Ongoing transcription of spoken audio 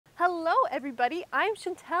Hello everybody, I'm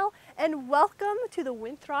Chantel and welcome to the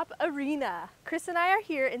Winthrop Arena. Chris and I are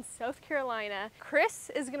here in South Carolina.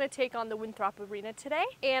 Chris is going to take on the Winthrop Arena today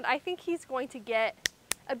and I think he's going to get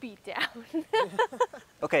a beat down.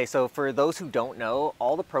 Okay, so for those who don't know,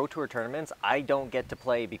 all the Pro Tour tournaments I don't get to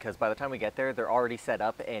play because by the time we get there, they're already set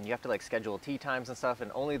up and you have to like schedule tee times and stuff,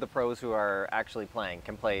 and only the pros who are actually playing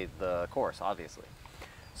can play the course, obviously.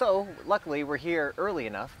 So luckily we're here early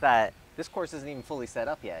enough that this course isn't even fully set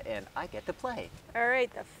up yet and I get to play. All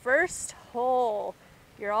right, the first hole.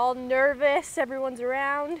 You're all nervous, everyone's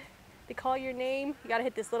around. They call your name, you gotta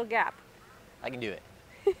hit this little gap. I can do it.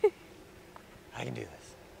 I can do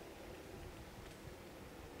this.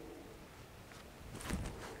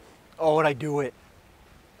 Oh, and I do it.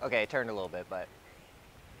 Okay, it turned a little bit, but.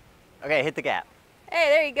 Okay, hit the gap. Hey,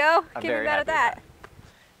 there you go. I'm Can't be very mad at happy with that.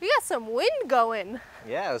 We got some wind going.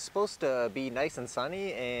 Yeah, it was supposed to be nice and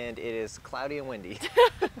sunny, and it is cloudy and windy.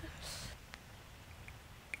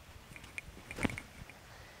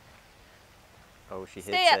 Oh, she hits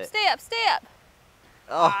it. Stay up, stay up, stay up.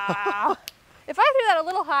 Oh. Wow. If I threw that a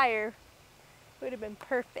little higher, it would have been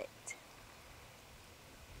perfect.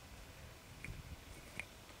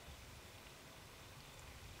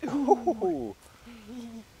 Ooh.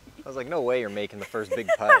 I was like, no way you're making the first big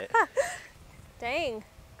putt. Dang,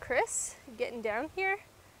 Chris, getting down here.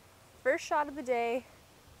 First shot of the day.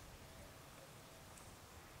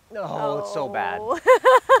 No, it's so bad. Oh.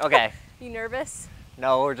 Okay. You nervous?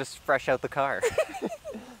 No, we're just fresh out the car.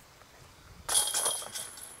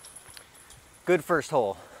 Good first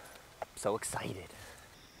hole. So excited.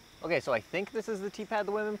 Okay, so I think this is the tee pad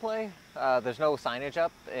the women play. There's no signage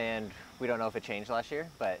up and we don't know if it changed last year,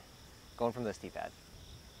 but going from this tee pad.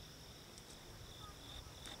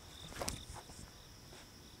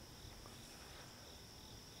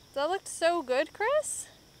 That looked so good, Chris.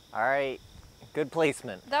 All right, good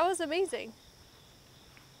placement. That was amazing.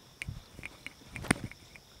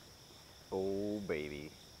 Oh,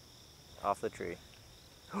 baby. Off the tree.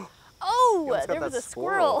 Oh, there was a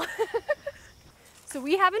squirrel. So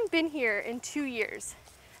we haven't been here in 2 years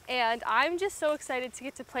and I'm just so excited to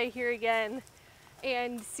get to play here again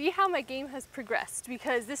and see how my game has progressed,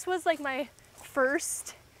 because this was like my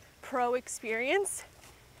first pro experience.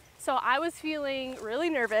 So I was feeling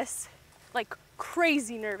really nervous, like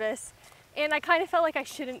crazy nervous, and I kind of felt like I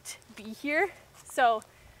shouldn't be here. So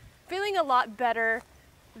feeling a lot better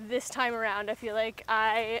this time around. I feel like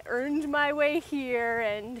I earned my way here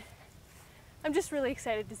and I'm just really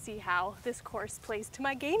excited to see how this course plays to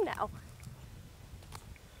my game now.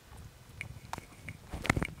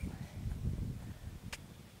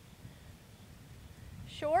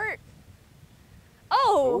 Short.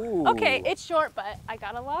 Oh, Ooh. okay, it's short, but I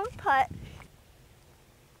got a long putt.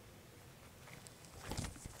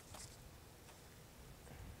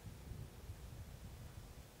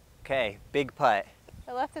 Okay, big putt.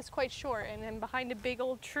 I left this quite short and I'm behind a big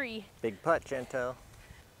old tree. Big putt, Chantel.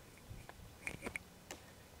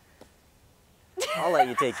 I'll let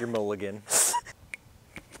you take your mulligan.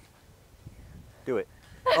 Do it.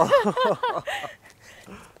 Oh.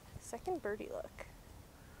 Second birdie look.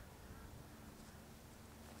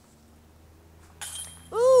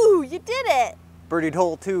 Ooh, you did it! Birdied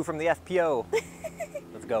hole 2 from the FPO.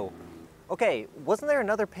 Let's go. Okay, wasn't there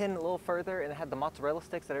another pin a little further and it had the mozzarella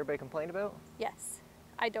sticks that everybody complained about? Yes.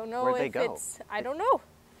 I don't know Where'd they if go? it's, I don't know.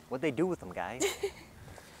 What'd they do with them, guys?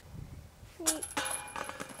 Neat.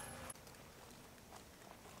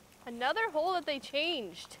 Another hole that they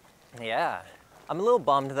changed. Yeah. I'm a little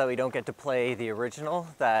bummed that we don't get to play the original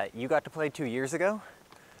that you got to play 2 years ago,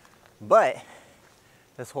 but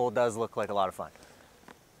this hole does look like a lot of fun.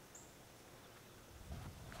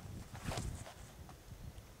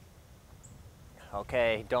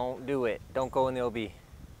 Okay, don't do it. Don't go in the OB.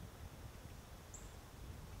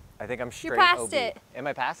 I think I'm straight You're past OB. it. Am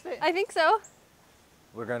I past it? I think so.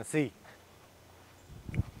 We're gonna see.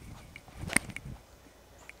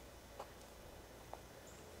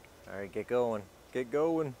 All right, get going. Get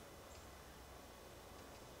going.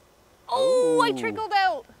 Oh, I Ooh. trickled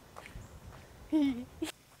out.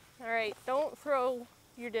 All right, don't throw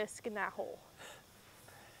your disc in that hole.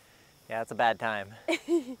 Yeah, it's a bad time.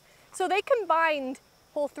 So they combined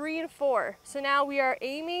hole 3 and 4. So now we are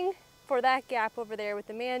aiming for that gap over there with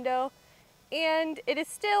the Mando, and it is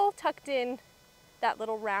still tucked in that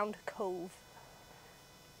little round cove.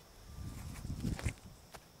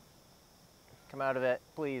 Come out of it,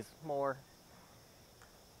 please, more.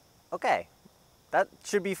 Okay, that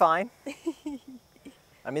should be fine.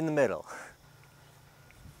 I'm in the middle.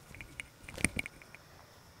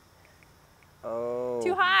 Oh.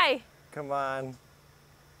 Too high. Come on.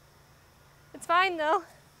 It's fine though.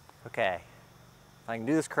 Okay. If I can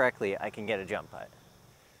do this correctly, I can get a jump putt.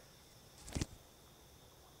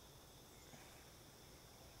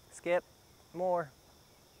 Skip. More.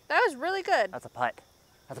 That was really good. That's a putt.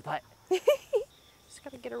 That's a putt. Just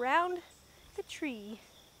gotta get around the tree.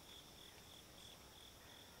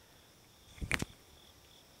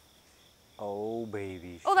 Oh,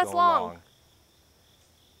 baby. Oh, that's Going long.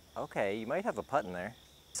 Okay, you might have a putt in there.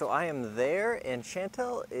 So I am there, and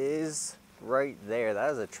Chantel is right there.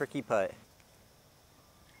 That is a tricky putt.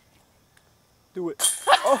 Do it.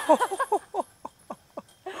 Oh!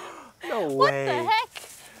 No way. What the heck?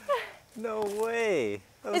 No way.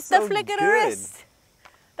 That was It's so the flick of the good. wrist.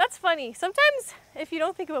 That's funny. Sometimes if you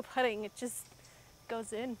don't think about putting, it just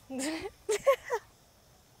goes in. This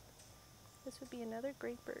would be another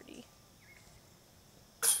great birdie.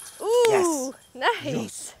 Ooh, Yes. nice.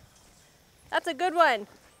 Yes. That's a good one.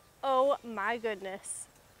 Oh my goodness.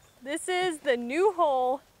 This is the new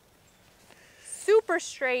hole. Super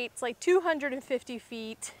straight. It's like 250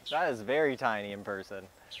 feet. That is very tiny in person.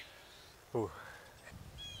 Ooh.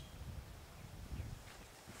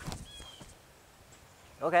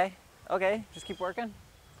 Okay, okay, just keep working.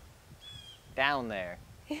 Down there.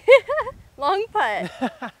 Long putt.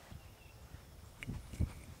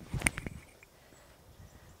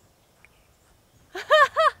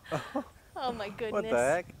 Oh my goodness. What the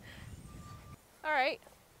heck? All right.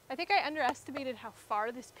 I think I underestimated how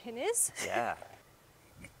far this pin is. Yeah.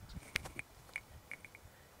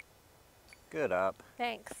 Good up.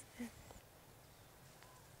 Thanks.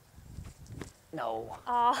 No.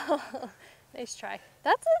 Oh, nice try.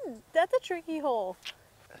 That's a tricky hole.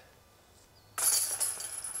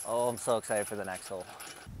 Oh, I'm so excited for the next hole.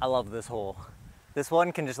 I love this hole. This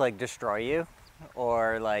one can just like destroy you,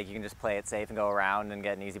 or like you can just play it safe and go around and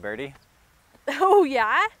get an easy birdie. Oh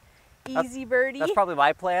yeah? Easy birdie? That's probably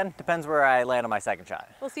my plan. Depends where I land on my second shot.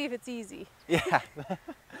 We'll see if it's easy. Yeah.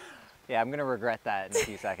 Yeah, I'm gonna regret that in a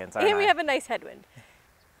few seconds. Aren't And we I? have a nice headwind.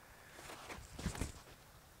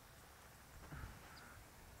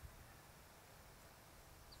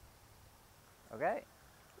 Okay.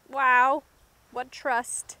 Wow. What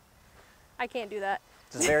trust. I can't do that.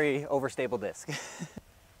 It's a very overstable disc.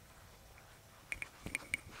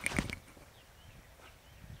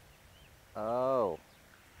 Oh.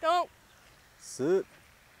 Don't. Sit.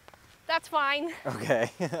 That's fine. Okay.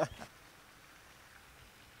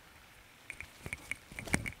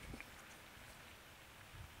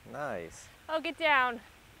 Nice. Oh, get down.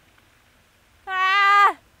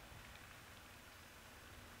 Ah!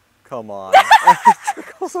 Come on.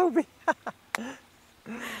 Trickles over.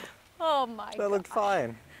 Oh my god. That looked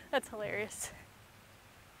fine. That's hilarious.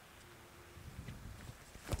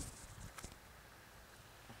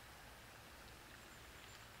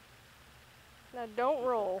 Now don't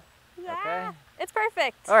roll. Okay. Ah, it's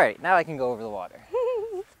perfect. All right, now I can go over the water.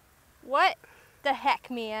 What the heck,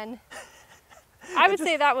 man? I would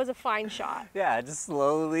say that was a fine shot. Yeah, I just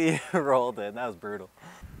slowly rolled in. That was brutal.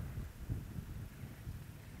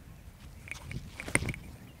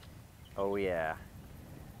 Oh yeah.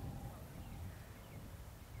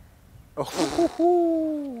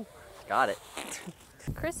 Oh, got it.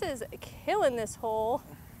 Chris is killing this hole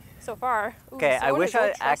so far. Ooh, Okay, so I one wish is I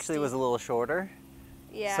old actually trusty. was a little shorter,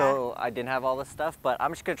 Yeah. so I didn't have all this stuff, but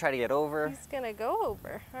I'm just gonna try to get over He's gonna go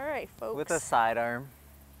over. All right, folks. with a sidearm.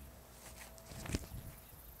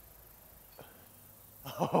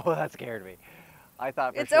 Oh, that scared me. I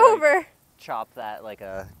thought for It's sure over. I'd chop that like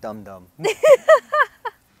a dum-dum.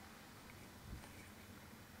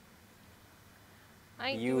 I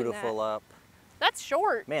ain't Beautiful doing that. up. That's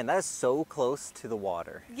short. Man, that is so close to the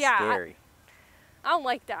water. Yeah, Scary. I don't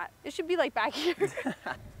like that. It should be like back here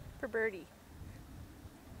for birdie.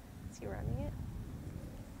 Is he running it?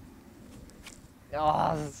 Oh,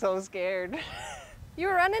 I'm so scared. You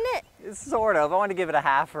were running it? It's sort of. I want to give it a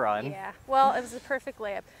half run. Yeah. Well, it was a perfect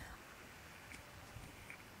layup.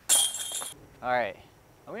 All right.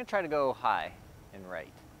 I'm going to try to go high and right.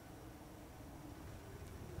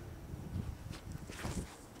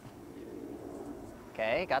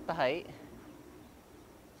 Okay, got the height.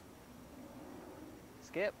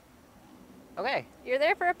 Skip. Okay, You're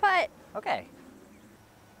there for a putt. okay.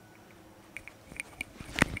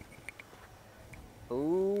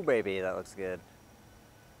 Ooh, baby, that looks good.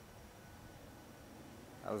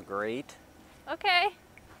 That was great. Okay.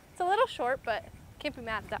 It's a little short, but can't be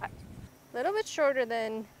mad at that. A little bit shorter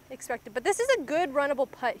than expected, but this is a good runnable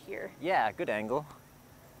putt here. Yeah, good angle.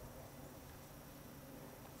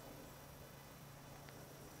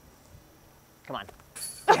 Come on.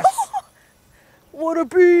 Yes. What a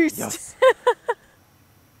beast! Yes.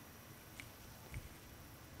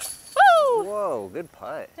 Woo! Whoa, good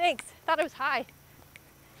putt. Thanks. Thought it was high.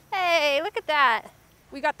 Hey, look at that.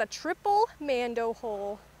 We got the triple Mando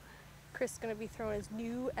hole. Chris is gonna be throwing his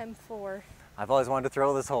new M4. I've always wanted to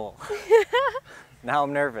throw this hole. Now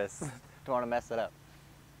I'm nervous. Don't want to mess it up.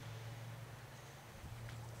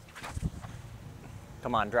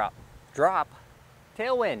 Come on, drop. Drop.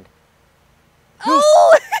 Tailwind.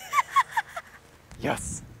 Oh!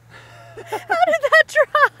 Yes. How did that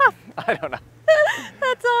drop? I don't know.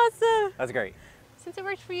 That's awesome. That's great. Since it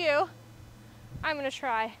worked for you, I'm gonna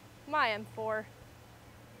try my M4.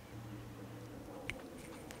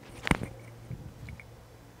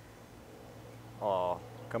 Oh,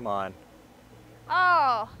 come on. Oh,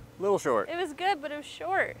 A little short. it was good, but it was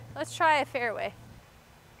short. Let's try a fairway.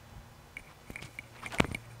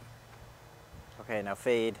 Okay, now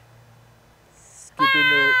fade. Skip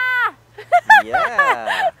in Ah! there.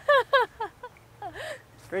 Yeah.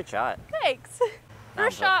 Great shot. Thanks.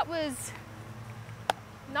 First shot was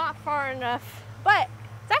not far enough, but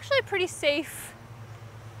it's actually a pretty safe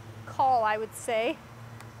call, I would say.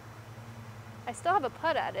 I still have a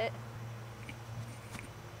putt at it.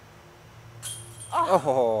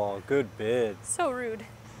 Oh, good bid. So rude.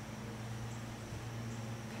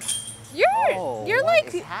 Oh, You're what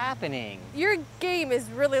like is happening? your game is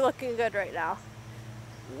really looking good right now.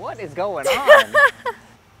 What is going on?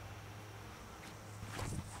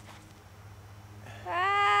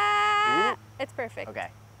 Ah, it's perfect. Okay.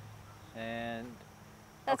 And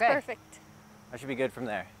That's okay. perfect. I should be good from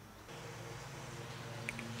there.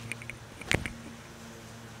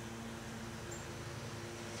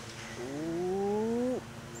 Ooh.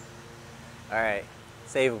 All right,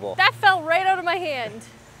 savable. That fell right out of my hand.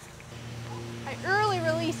 I early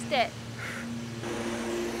released it.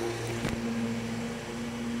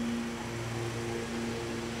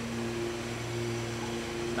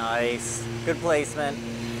 Nice, good placement.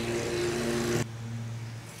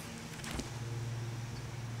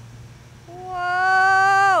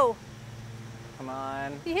 Whoa! Come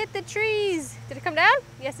on. You hit the trees. Did it come down?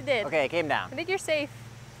 Yes, it did. Okay, it came down. I think you're safe.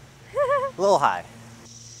 A little high.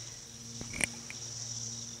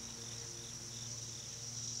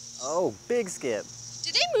 Oh, big skip.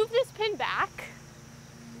 Did they move this pin back?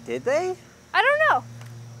 Did they? I don't know.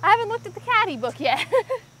 I haven't looked at the caddy book yet.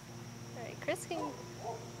 All right, Chris can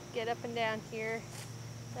get up and down here.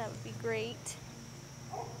 That would be great.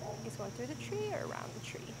 He's going through the tree or around the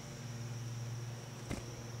tree?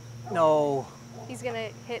 No. He's gonna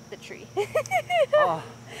hit the tree. Oh.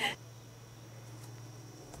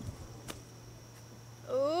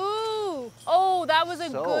 Ooh! Oh, that was a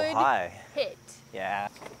So good high. hit. Yeah.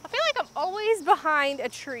 I feel like I'm always behind a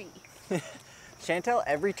tree. Chantel,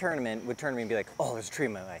 every tournament would turn to me and be like, oh, there's a tree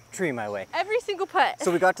in my way, tree in my way. Every single putt.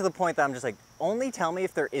 So we got to the point that I'm just like, only tell me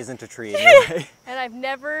if there isn't a tree in your way. And I've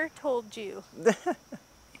never told you.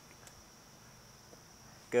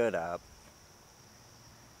 Good up.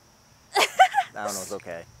 That one was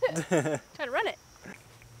okay. Try to run it.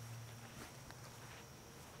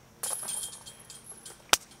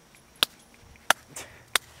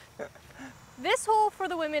 This hole for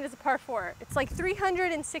the women is a par 4. It's like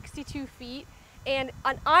 362 feet and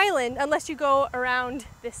an island unless you go around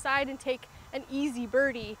this side and take an easy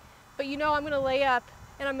birdie. But you know I'm gonna lay up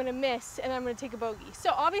and I'm gonna miss and I'm gonna take a bogey.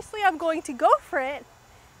 So obviously I'm going to go for it,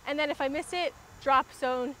 and then if I miss it, drop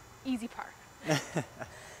zone, easy par.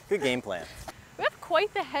 Good game plan. We have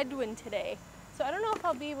quite the headwind today, so I don't know if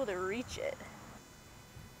I'll be able to reach it.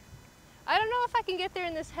 I don't know if I can get there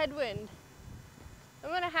in this headwind.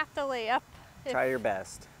 I'm gonna have to lay up. Try your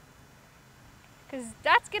best. Because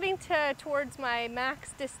that's getting towards my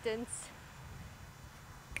max distance.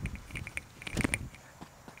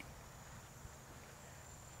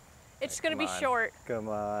 It's just gonna be short. Come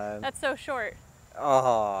on. That's so short.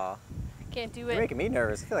 Oh. Can't do You're it. making me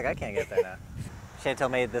nervous. I feel like I can't get there now.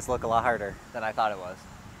 Chantel made this look a lot harder than I thought it was.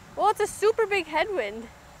 Well, it's a super big headwind.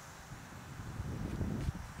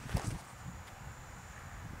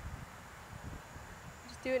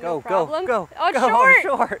 Just do it, no problem. Go, oh, it's go, short. I'm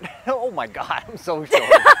short. Oh my God, I'm so short.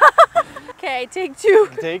 Okay, take 2.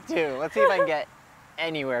 Take 2. Let's see if I can get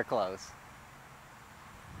anywhere close.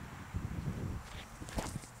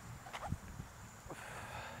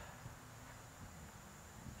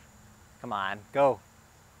 Come on, go.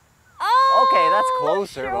 Oh, Okay, that's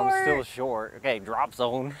closer, short. but I'm still short. Okay, drop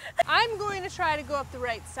zone. I'm going to try to go up the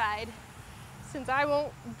right side since I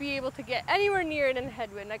won't be able to get anywhere near it in a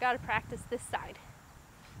headwind. I got to practice this side.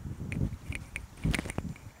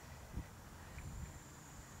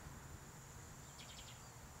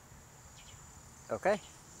 Okay.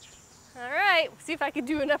 All right, see if I can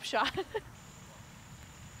do an upshot.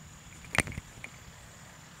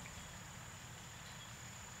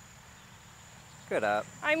 Good up.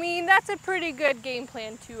 I mean, that's a pretty good game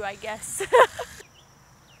plan too, I guess.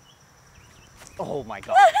 Oh my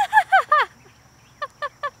God.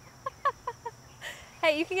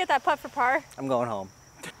 Hey, you can get that putt for par. I'm going home.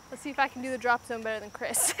 Let's see if I can do the drop zone better than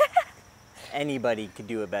Chris. Anybody could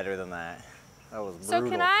do it better than that. That was brutal. So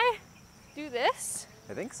can I do this?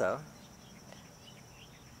 I think so.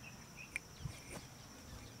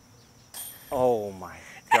 Oh my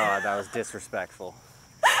God, that was disrespectful.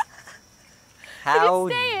 How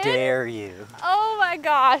dare you? Oh my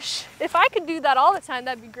gosh. If I could do that all the time,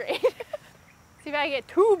 that'd be great. See if I can get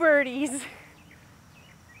 2 birdies.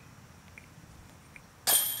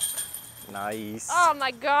 Nice. Oh my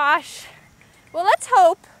gosh. Well, let's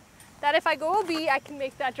hope that if I go OB, I can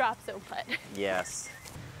make that drop zone putt. Yes.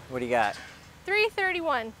 What do you got?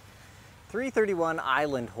 331. 331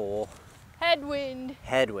 island hole. Headwind.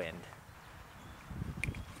 Headwind.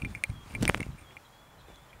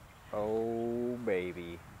 Oh,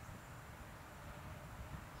 baby.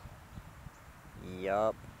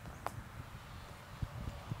 Yup.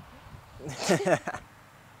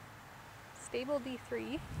 Stable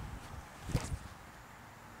D3.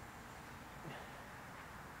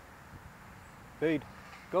 Fade.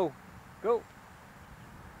 Go. Go.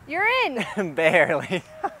 You're in. Barely.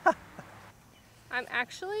 I'm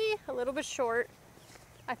actually a little bit short.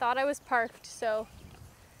 I thought I was parked, so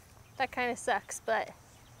that kind of sucks, but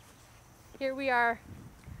here we are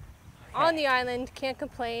on the island. Can't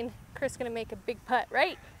complain. Chris gonna make a big putt,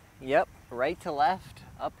 right? Yep. Right to left.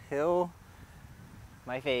 Uphill.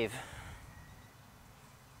 My fave.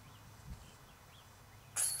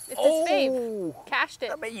 It's his fave. Cashed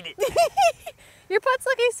it. I made it. Your putt's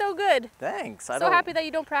looking so good. Thanks. So happy that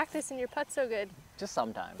you don't practice and your putt's so good. Just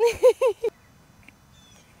sometimes.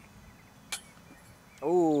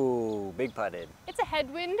 Ooh, big putted. It's a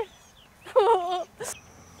headwind. Hole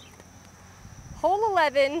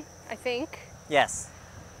 11, I think. Yes.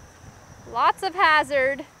 Lots of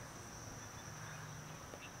hazard.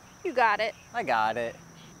 You got it. I got it.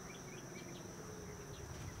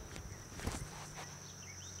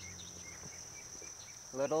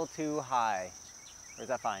 Little too high. Or is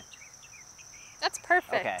that fine? That's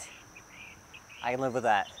perfect. Okay. I can live with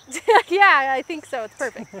that. Yeah, I think so. It's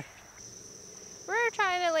perfect. We're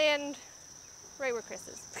trying to land right where Chris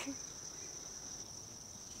is.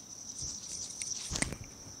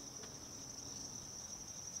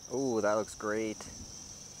 Ooh, that looks great.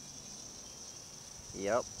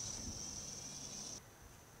 Yep.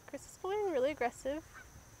 Chris is pulling really aggressive.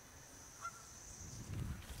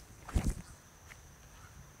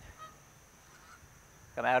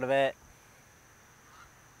 Come out of it.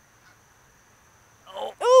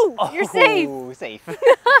 Ooh, you're safe. Ooh, safe.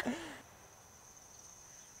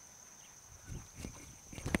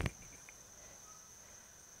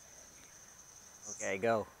 Okay,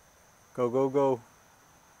 go. Go, go, go.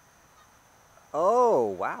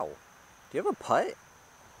 Oh, wow. Do you have a putt?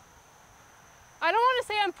 I don't want to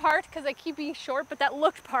say I'm parked because I keep being short, but that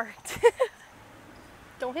looked parked.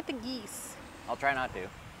 Don't hit the geese. I'll try not to.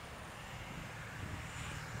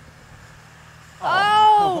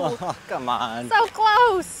 Oh! Come on. So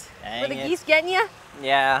close. Dang Were the it. geese getting you?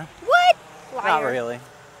 Yeah. What? Liar. Not really.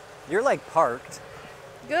 You're like parked.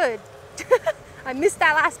 Good. I missed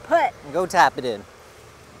that last putt. Go tap it in.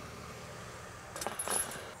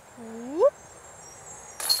 Whoop.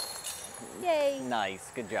 Yay. Nice.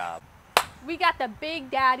 Good job. We got the big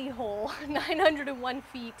daddy hole, 901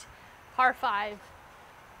 feet, par 5.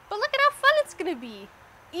 But look at how fun it's gonna be.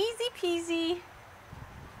 Easy peasy.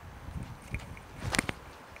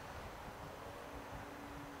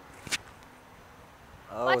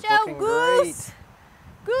 Oh, Watch it's out, looking goose!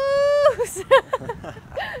 Goose! great.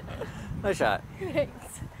 Nice shot.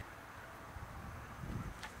 Thanks.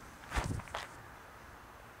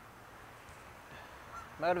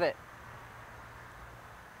 I'm out of it.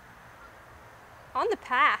 On the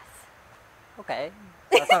path. Okay.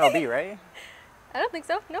 That's not OB, right? I don't think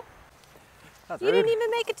so, no. That's You rude. didn't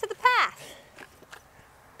even make it to the path.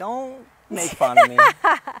 Don't make fun of me.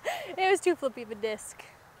 It was too flippy of a disc.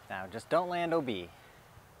 Now, just don't land OB.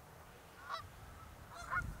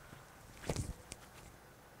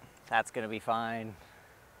 That's gonna be fine.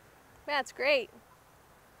 That's great.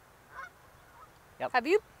 Yep. Have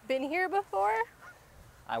you been here before?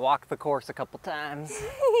 I walked the course a couple times.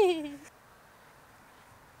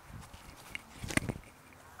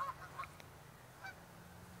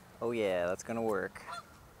 Oh yeah, that's gonna work.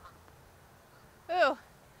 Ooh,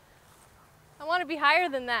 I want to be higher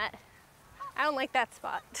than that. I don't like that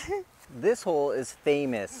spot. This hole is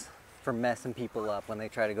famous for messing people up when they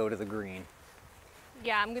try to go to the green.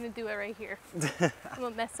 Yeah, I'm gonna do it right here. I'm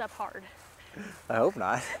gonna mess up hard. I hope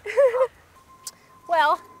not.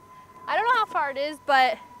 Well, I don't know how far it is,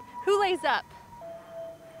 but who lays up?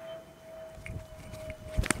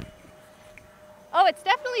 Oh, it's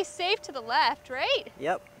definitely safe to the left, right?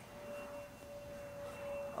 Yep.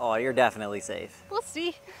 Oh, you're definitely safe. We'll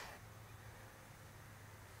see.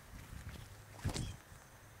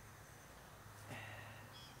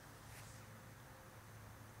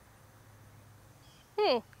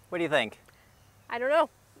 What do you think? I don't know.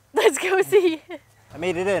 Let's go see. I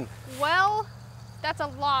made it in. Well, that's a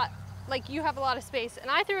lot. Like, you have a lot of space,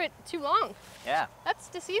 and I threw it too long. Yeah. That's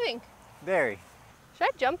deceiving. Very. Should I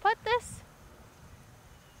jump putt this?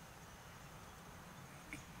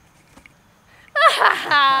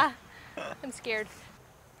 I'm scared.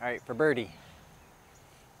 All right, for birdie.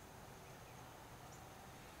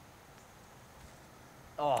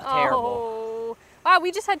 Oh, terrible. Oh. Wow,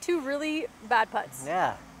 we just had 2 really bad putts.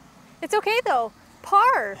 Yeah. It's okay though.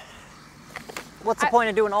 Par. What's the point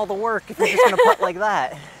of doing all the work if you're just gonna putt like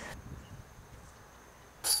that?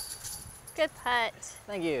 Good putt.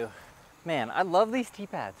 Thank you. Man, I love these tee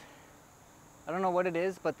pads. I don't know what it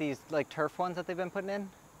is, but these like turf ones that they've been putting in,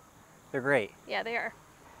 they're great. Yeah, they are.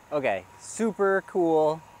 Okay, super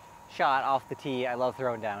cool shot off the tee. I love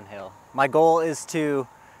throwing downhill. My goal is to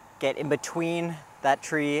get in between that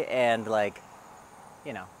tree and like,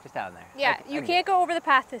 you know, just down there. Yeah, you can't go over the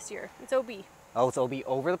path this year. It's OB. Oh, it's OB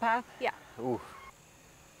over the path? Yeah. Ooh.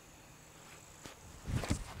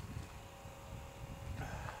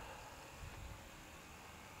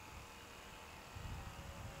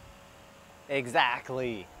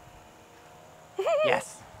 Exactly.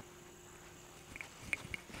 Yes.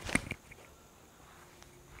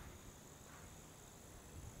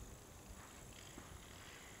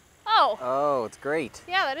 Oh. Oh, it's great.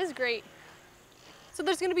 Yeah, that is great. So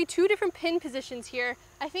there's going to be 2 different pin positions here.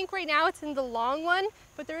 I think right now it's in the long one,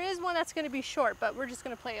 but there is one that's going to be short, but we're just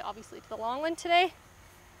going to play obviously to the long one today.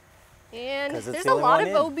 And there's a lot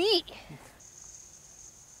of OB.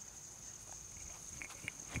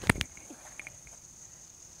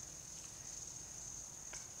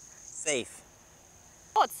 Safe.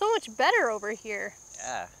 Oh, it's so much better over here.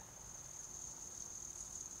 Yeah.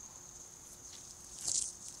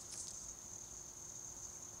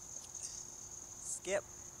 Skip.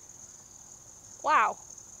 Wow.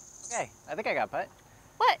 Okay, I think I got putt.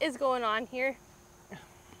 What is going on here?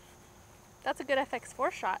 That's a good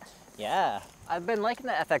FX4 shot. Yeah. I've been liking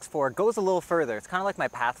the FX4. It goes a little further. It's kind of like my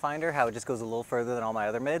Pathfinder, how it just goes a little further than all my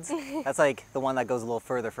other mids. That's like the one that goes a little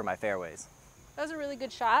further for my fairways. That was a really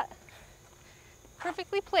good shot.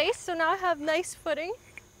 Perfectly placed, so now I have nice footing.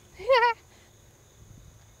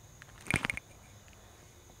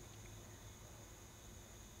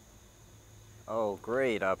 Oh,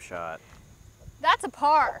 great upshot. That's a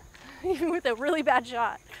par, even with a really bad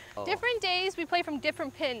shot. Oh. Different days, we play from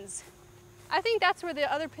different pins. I think that's where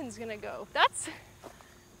the other pin's gonna go. That's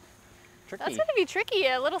Tricky. gonna be tricky,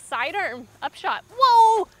 a little sidearm upshot.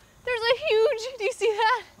 Whoa, there's a huge, do you see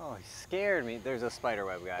that? Oh, he scared me. There's a spider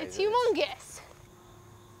web, guys. It's humongous.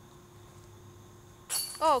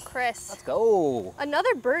 Oh, Chris. Let's go.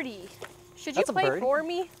 Another birdie. Should you That's a play birdie? for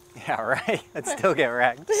me? Yeah, right. I'd still get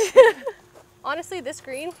wrecked. Honestly, this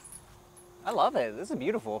green, I love it. This is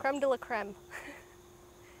beautiful. creme de la creme.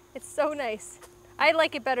 It's so nice. I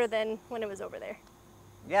like it better than when it was over there.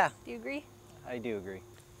 Yeah, Do you agree? I do agree.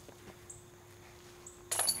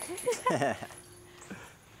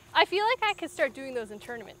 I feel like I could start doing those in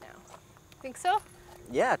tournament now. Think so?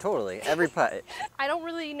 Yeah, totally. Every putt. I don't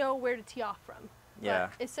really know where to tee off from. but Yeah.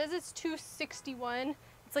 It says it's 261.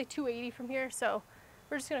 It's like 280 from here, so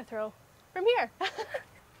we're just gonna throw from here.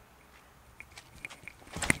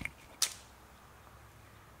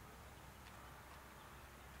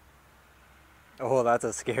 Oh, that's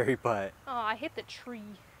a scary putt. Oh, I hit the tree.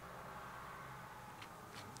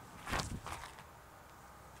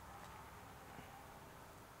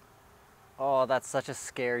 Oh, that's such a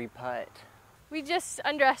scary putt. We just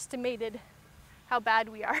underestimated how bad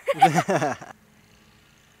we are.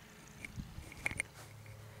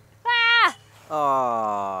 Ah!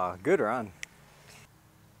 Oh, good run.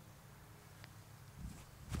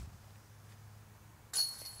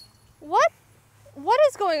 What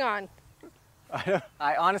is going on?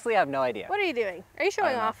 I honestly have no idea. What are you doing? Are you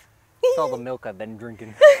showing don't know. off? It's all the milk I've been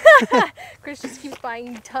drinking. Chris just keeps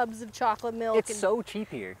buying tubs of chocolate milk. It's so cheap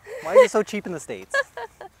here. Why is it so cheap in the States?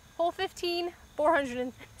 Hole 15,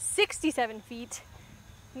 467 feet.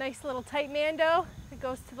 Nice little tight mando. It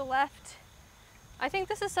goes to the left. I think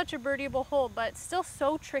this is such a birdieable hole, but it's still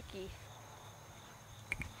so tricky.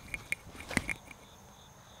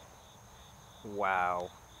 Wow.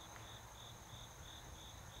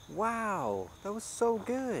 Wow, that was so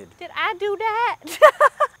good. Did I do that?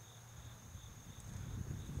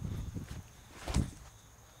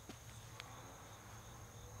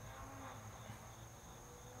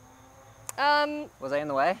 Was I in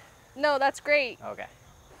the way? No, that's great. Okay.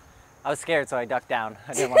 I was scared, so I ducked down.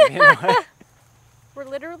 I didn't want to be in the way. We're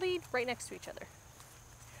literally right next to each other.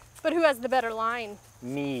 But who has the better line?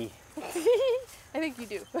 Me. I think you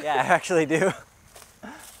do. Yeah, I actually do.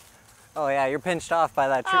 Oh yeah, you're pinched off by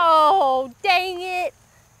that tree. Oh, dang it.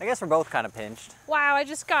 I guess we're both kind of pinched. Wow, I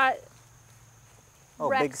just got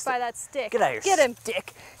wrecked big by that stick. Get out of here. Get him.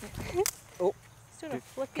 Stick. Oh. He's doing a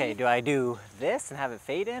flippy. Okay, do I do this and have it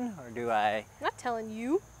fade in, or do I? I'm not telling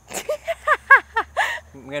you.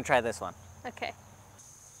 I'm gonna try this one. Okay.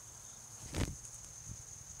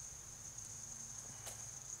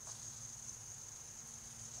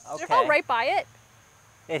 Okay. Did it fall right by it?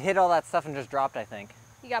 It hit all that stuff and just dropped, I think.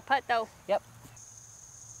 You got putt though. Yep.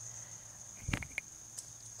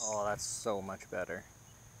 Oh, that's so much better.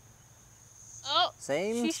 Oh,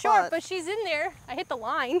 Same she's spot. short, but she's in there. I hit the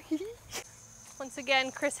line. Once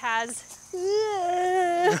again, Chris has.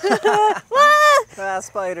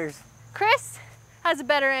 Spiders. Chris has a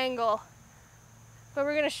better angle, but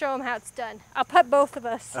we're gonna show him how it's done. I'll putt both of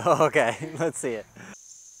us. Oh, okay, let's see it.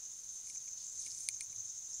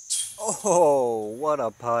 Oh, what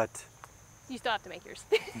a putt. You still have to make yours.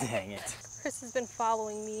 Dang it. Chris has been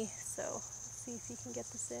following me, so let's see if he can get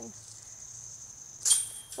this in.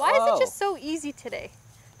 Why is it just so easy today?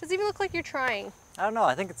 Doesn't even look like you're trying. I don't know,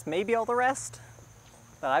 I think it's maybe all the rest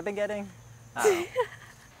that I've been getting. I don't know.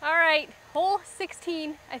 All right, hole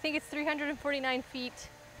 16. I think it's 349 feet.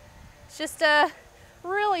 It's just a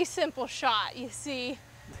really simple shot, you see.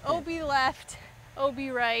 OB left, OB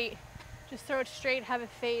right. Just throw it straight, have it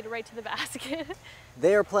fade right to the basket.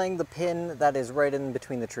 They are playing the pin that is right in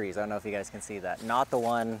between the trees. I don't know if you guys can see that. Not the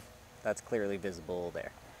one that's clearly visible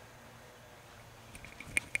there.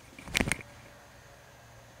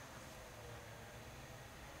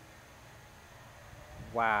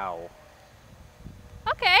 Wow.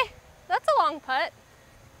 Okay, that's a long putt.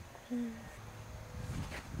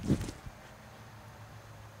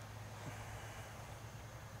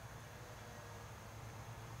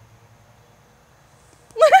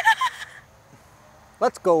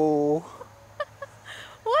 Let's go.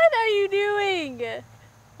 What are you doing?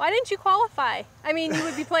 Why didn't you qualify? I mean, you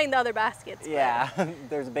would be playing the other baskets. Yeah,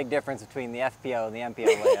 there's a big difference between the FPO and the MPO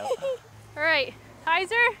layout. All right,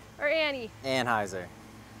 Heiser or Annie? Anheuser.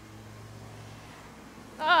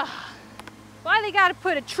 Ugh, why they gotta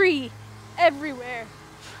put a tree everywhere?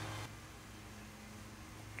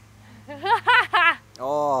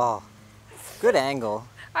 Oh, good angle.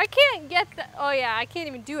 I can't get the, oh yeah, I can't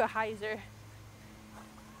even do a Heiser.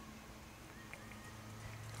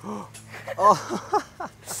 Oh.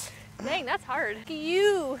 Dang, that's hard. Look at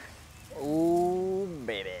you. Ooh,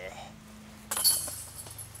 baby.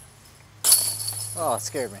 Oh, it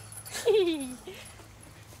scared me.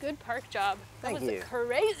 Good park job. That Thank was you.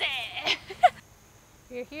 crazy.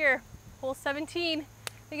 You're here, hole 17. I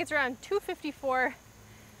think it's around 254.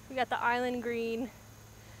 We got the island green.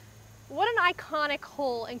 What an iconic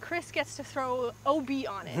hole, and Chris gets to throw OB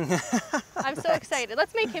on it. I'm so excited.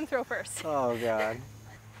 Let's make him throw first. Oh, God.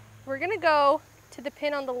 We're gonna go to the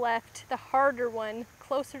pin on the left, the harder one,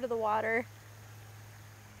 closer to the water.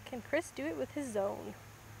 Can Chris do it with his zone?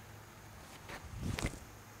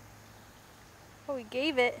 Oh, he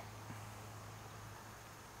gave it.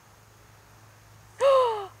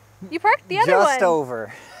 You parked the other one. Just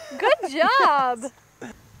over. Good job.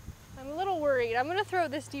 I'm a little worried. I'm gonna throw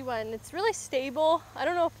this D1. It's really stable. I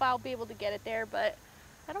don't know if I'll be able to get it there, but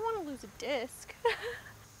I don't want to lose a disc.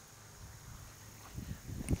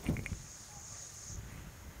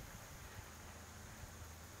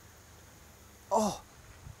 Oh,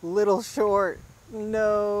 little short.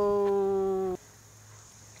 No.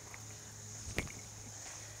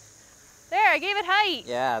 There, I gave it height.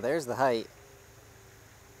 Yeah, there's the height.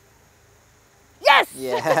 Yes!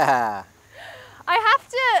 Yeah.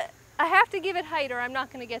 I have to give it height or I'm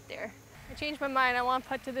not gonna get there. I changed my mind. I want to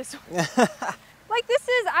putt to this one. Like this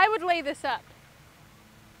is, I would lay this up.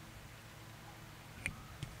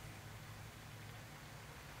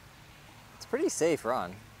 It's a pretty safe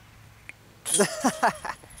run.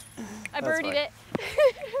 I birdied it.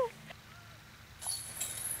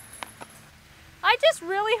 I just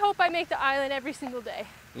really hope I make the island every single day.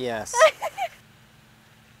 Yes.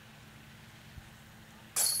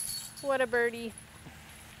 What a birdie.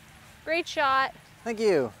 Great shot. Thank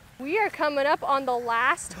you. We are coming up on the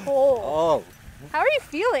last hole. Oh. How are you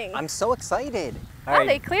feeling? I'm so excited. Oh,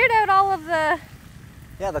 they cleared out all of the...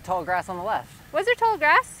 Yeah, the tall grass on the left. Was there tall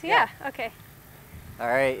grass? Yeah. Okay. All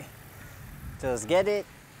right, just get it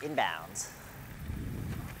in bounds.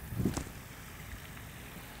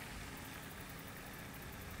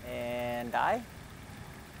 And die.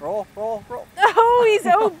 Roll, roll, roll. Oh, he's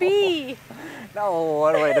OB. No,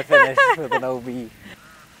 what a way to finish with an OB.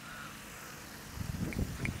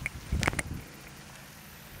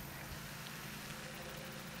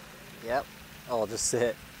 Yep. Oh, I'll just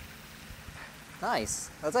sit. Nice.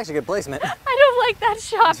 That's actually good placement. I don't like that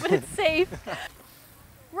shot, but it's safe.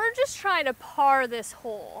 We're just trying to par this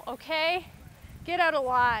hole, okay? Get out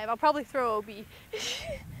alive. I'll probably throw OB.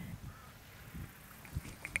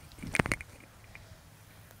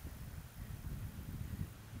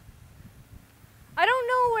 I don't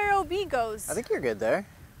know where OB goes. I think you're good there.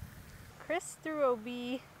 Chris threw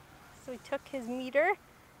OB, so he took his meter.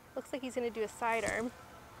 Looks like he's gonna do a sidearm.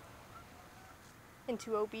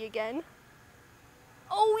 Into OB again.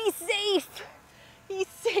 Oh, he's safe! He's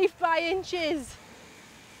safe by inches.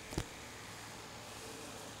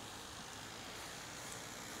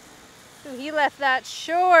 So he left that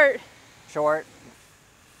short. Short.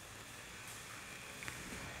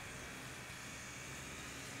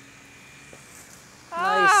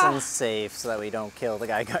 Nice and safe so that we don't kill the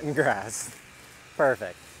guy cutting grass.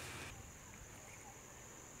 Perfect.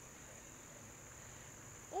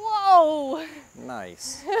 Whoa!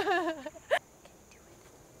 Nice.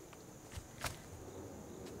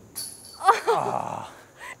 Oh.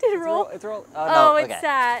 Did it roll? It's roll. Oh, no, it's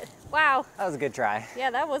sat. Wow. That was a good try. Yeah,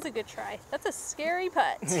 that was a good try. That's a scary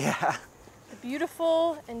putt. Yeah. The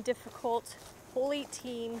beautiful and difficult hole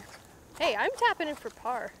 18. Hey, I'm tapping in for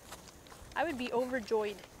par. I would be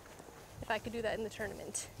overjoyed if I could do that in the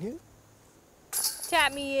tournament.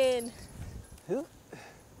 Tap me in. Good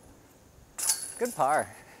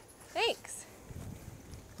par. Thanks.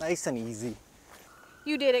 Nice and easy.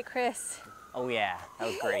 You did it, Chris. Oh yeah, that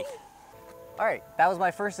was great. All right, that was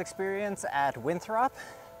my first experience at Winthrop,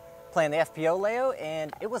 playing the FPO layout,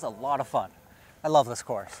 and it was a lot of fun. I love this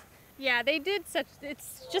course. Yeah, it's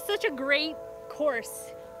just such a great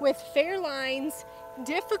course with fair lines,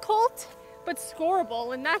 difficult, but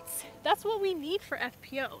scoreable, and that's what we need for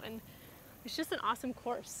FPO, and it's just an awesome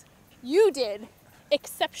course. You did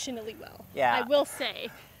exceptionally well, yeah, I will say.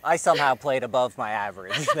 I somehow played above my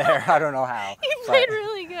average there. I don't know how. You played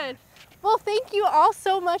really good. Well, thank you all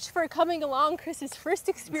so much for coming along Chris's first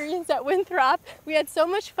experience at Winthrop. We had so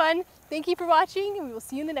much fun. Thank you for watching, and we will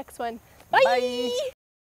see you in the next one. Bye! Bye.